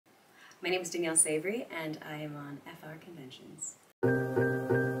My name is Danielle Savre, and I am on FrConventions.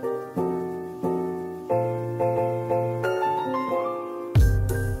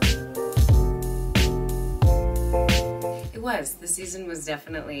 The season was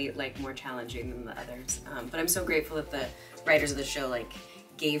definitely like more challenging than the others, but I'm so grateful that the writers of the show like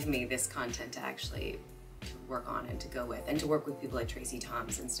gave me this content to actually work on and to go with, and to work with people like Tracy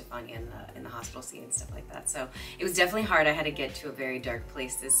Toms and Stefania in the hospital scene and stuff like that. So it was definitely hard. I had to get to a very dark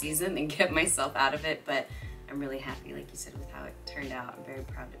place this season and get myself out of it, but I'm really happy, like you said, with how it turned out. I'm very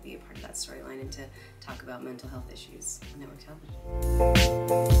proud to be a part of that storyline and to talk about mental health issues on network television.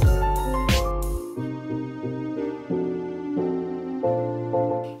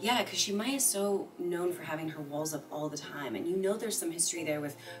 Yeah, because Maya is so known for having her walls up all the time, and you know there's some history there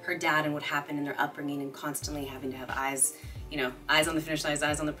with her dad and what happened in their upbringing and constantly having to have eyes, you know, eyes on the finish line,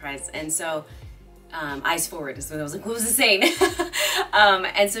 eyes on the prize, and so eyes forward is what I was like, what was it saying?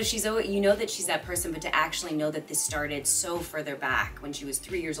 And so she's always, you know that she's that person, but to actually know that this started so further back when she was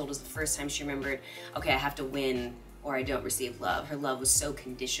 3 years old was the first time she remembered, okay, I have to win or I don't receive love. Her love was so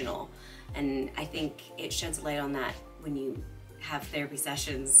conditional, and I think it sheds light on that when you have therapy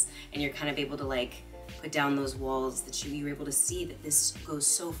sessions and you're kind of able to like put down those walls, that you were able to see that this goes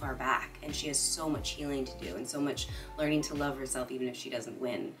so far back and she has so much healing to do and so much learning to love herself even if she doesn't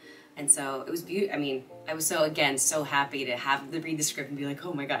win. And so it was beautiful. I mean, I was so happy to read the script and be like,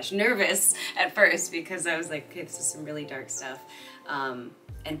 oh my gosh, nervous at first because I was like, okay, this is some really dark stuff,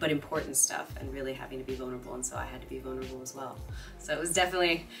 but important stuff, and really having to be vulnerable, and so I had to be vulnerable as well. So it was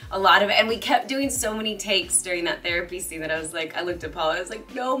definitely a lot of it, and we kept doing so many takes during that therapy scene that I was like, I looked at Paul, I was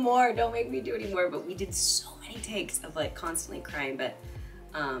like, no more, don't make me do any more, but we did so many takes of like constantly crying, but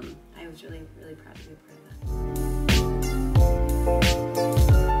I was really, really proud to be a part of that.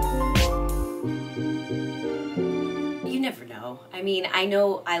 You never know. I mean, I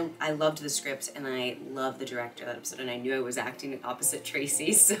know I loved the script and I loved the director of that episode, and I knew I was acting opposite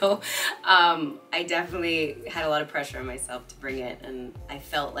Tracy, so I definitely had a lot of pressure on myself to bring it, and I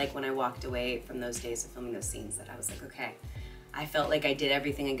felt like when I walked away from those days of filming those scenes that I was like, okay, I felt like I did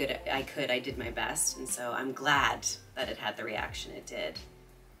everything I could, I did my best, and so I'm glad that it had the reaction it did.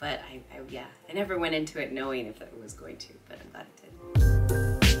 But yeah, I never went into it knowing if it was going to, but I'm glad it did.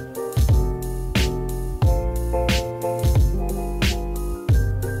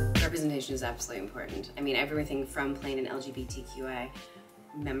 Representation is absolutely important. I mean, everything from playing an LGBTQI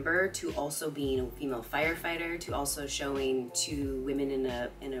member to also being a female firefighter to also showing two women in a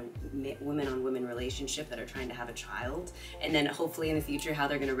women-on-women relationship that are trying to have a child, and then hopefully in the future how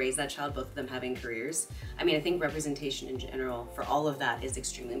they're going to raise that child, both of them having careers. I mean, I think representation in general for all of that is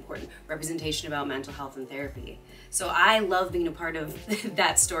extremely important. Representation about mental health and therapy. So I love being a part of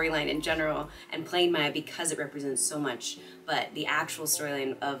that storyline in general and playing Maya because it represents so much, but the actual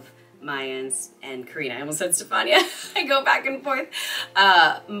storyline of Maya and Carina, I almost said Stefania, I go back and forth.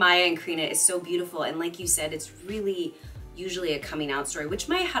 Maya and Carina is so beautiful, and like you said, it's really usually a coming out story, which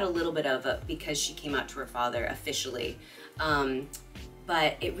Maya had a little bit of because she came out to her father officially.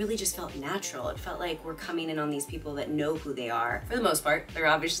 But it really just felt natural. It felt like we're coming in on these people that know who they are. For the most part, they're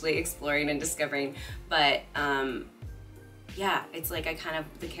obviously exploring and discovering, but yeah, it's like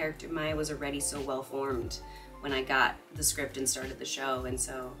the character Maya was already so well formed when I got the script and started the show, and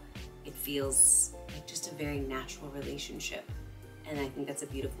so it feels like just a very natural relationship, and I think that's a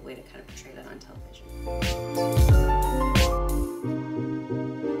beautiful way to kind of portray that on television.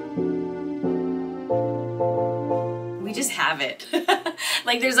 We just have it.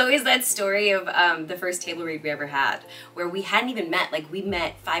 Like, there's always that story of the first table read we ever had, where we hadn't even met. Like, we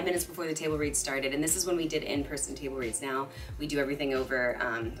met 5 minutes before the table read started, and this is when we did in-person table reads. Now we do everything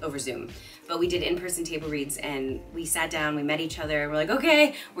over Zoom, but we did in-person table reads, and we sat down, we met each other, and we're like,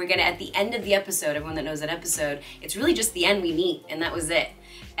 okay, we're gonna, at the end of the episode, everyone that knows that episode, it's really just the end, we meet, and that was it.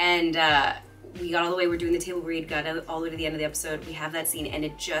 And we got all the way, we're doing the table read, got all the way to the end of the episode, we have that scene, and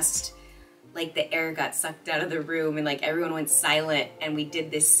it just, like, the air got sucked out of the room and like everyone went silent, and we did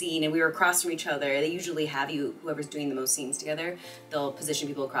this scene and we were across from each other. They usually have whoever's doing the most scenes together, they'll position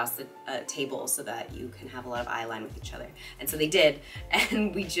people across the table so that you can have a lot of eye line with each other. And so they did,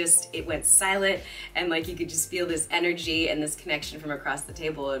 and it went silent, and like you could just feel this energy and this connection from across the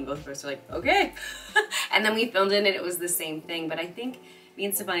table, and both of us were like, okay. And then we filmed it and it was the same thing. But I think me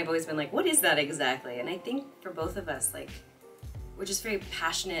and Stefania have always been like, what is that exactly? And I think for both of us, like, we're just very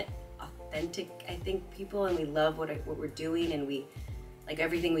passionate, authentic, I think, people, and we love what we're doing, and we, like,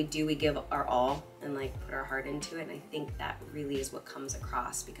 everything we do, we give our all and like put our heart into it, and I think that really is what comes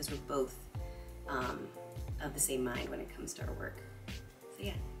across because we're both of the same mind when it comes to our work. So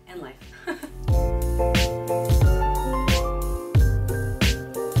yeah, and life.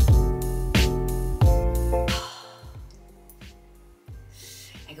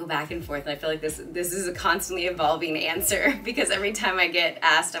 back and forth, and I feel like this is a constantly evolving answer because every time I get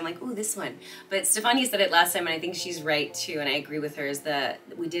asked, I'm like, ooh, this one. But Stefania said it last time, and I think she's right too, and I agree with her, is that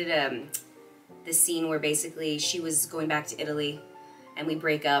we did the scene where basically she was going back to Italy and we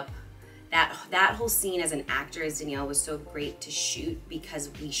break up. That whole scene as an actor, as Danielle, was so great to shoot because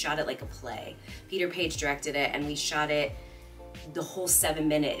we shot it like a play. Peter Page directed it, and we shot it the whole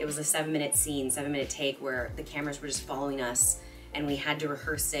 7-minute. It was a 7-minute scene, 7-minute take where the cameras were just following us, and we had to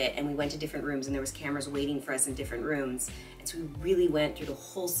rehearse it, and we went to different rooms, and there was cameras waiting for us in different rooms. And so we really went through the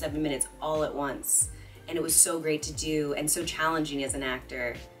whole 7 minutes all at once. And it was so great to do and so challenging as an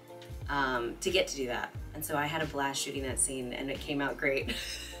actor to get to do that. And so I had a blast shooting that scene, and it came out great.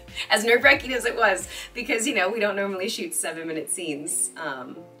 As nerve-wracking as it was, because, you know, we don't normally shoot 7-minute scenes,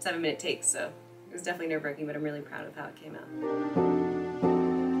 7-minute takes, so it was definitely nerve-wracking, but I'm really proud of how it came out.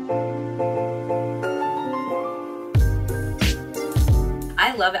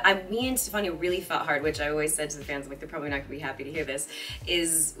 I love it. Me and Stefania really fought hard, which I always said to the fans, I'm like, they're probably not going to be happy to hear this,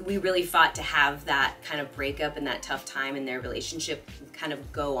 is we really fought to have that kind of breakup and that tough time in their relationship kind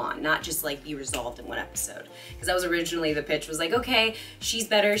of go on, not just like be resolved in one episode. Because that was originally the pitch, was like, okay, she's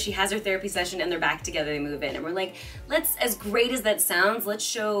better, she has her therapy session, and they're back together, they move in. And we're like, let's, as great as that sounds, let's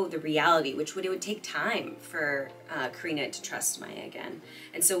show the reality, which it would take time for Carina to trust Maya again.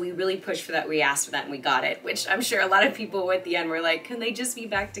 And so we really pushed for that, we asked for that, and we got it, which I'm sure a lot of people at the end were like, can they just be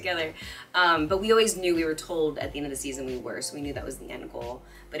back together? But we always knew, we were told at the end of the season we were, so we knew that was the end goal.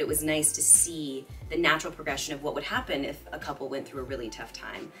 But it was nice to see the natural progression of what would happen if a couple went through a really tough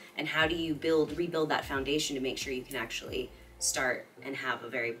time, and how do you rebuild that foundation to make sure you can actually start and have a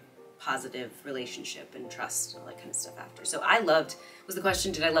very positive relationship and trust and all that kind of stuff after. So I loved, was the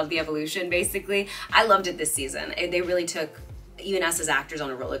question, did I love the evolution? Basically, I loved it this season. They really took even us as actors on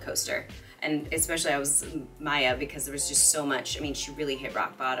a roller coaster, and especially I was Maya, because there was just so much. I mean, she really hit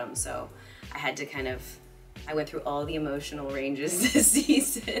rock bottom, so I had to kind of, I went through all the emotional ranges this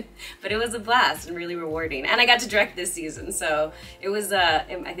season, but it was a blast and really rewarding. And I got to direct this season, so it was, I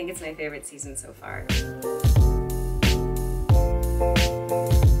think it's my favorite season so far.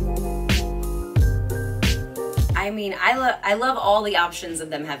 I mean, I love all the options of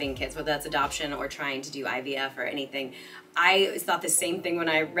them having kids, whether that's adoption or trying to do IVF or anything. I thought the same thing when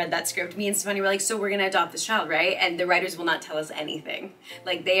I read that script. Me and Stefania were like, so we're gonna adopt this child, right? And the writers will not tell us anything.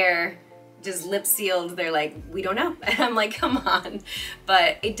 Like, they're just lip sealed. They're like, we don't know. And I'm like, come on.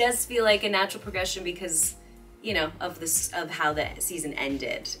 But it does feel like a natural progression because, you know, of how the season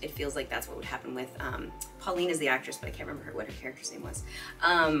ended. It feels like that's what would happen with, Pauline is the actress, but I can't remember what her character's name was.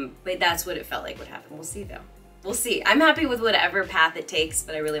 But that's what it felt like would happen. We'll see though. We'll see. I'm happy with whatever path it takes,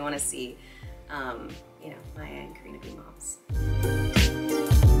 but I really want to see, you know, Maya and Carina be moms.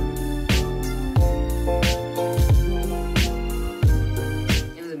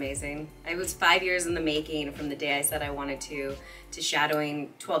 It was amazing. It was 5 years in the making from the day I said I wanted to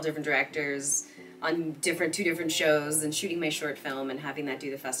shadowing 12 different directors on two different shows and shooting my short film and having that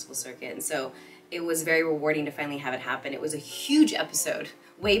do the festival circuit. And so it was very rewarding to finally have it happen. It was a huge episode,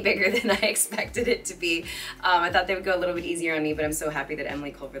 way bigger than I expected it to be. I thought they would go a little bit easier on me, but I'm so happy that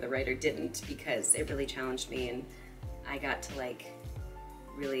Emily Culver, the writer, didn't, because it really challenged me and I got to like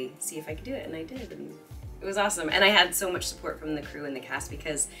really see if I could do it, and I did. And it was awesome. And I had so much support from the crew and the cast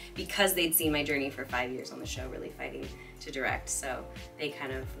because they'd seen my journey for 5 years on the show, really fighting to direct. So they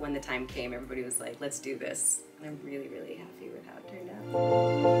kind of, when the time came, everybody was like, let's do this. And I'm really, really happy with how it turned out.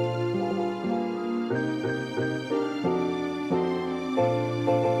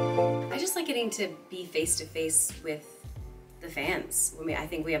 I just like getting to be face to face with the fans. I mean, I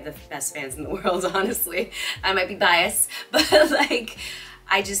think we have the best fans in the world, honestly. I might be biased, but like,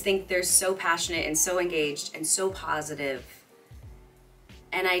 I just think they're so passionate and so engaged and so positive.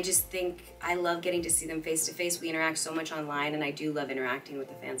 And I just think I love getting to see them face to face. We interact so much online, and I do love interacting with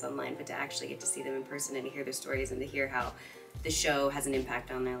the fans online, but to actually get to see them in person and to hear their stories and to hear how the show has an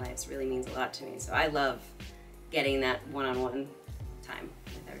impact on their lives really means a lot to me. So I love getting that one-on-one time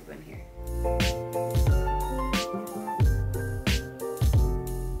with everyone here.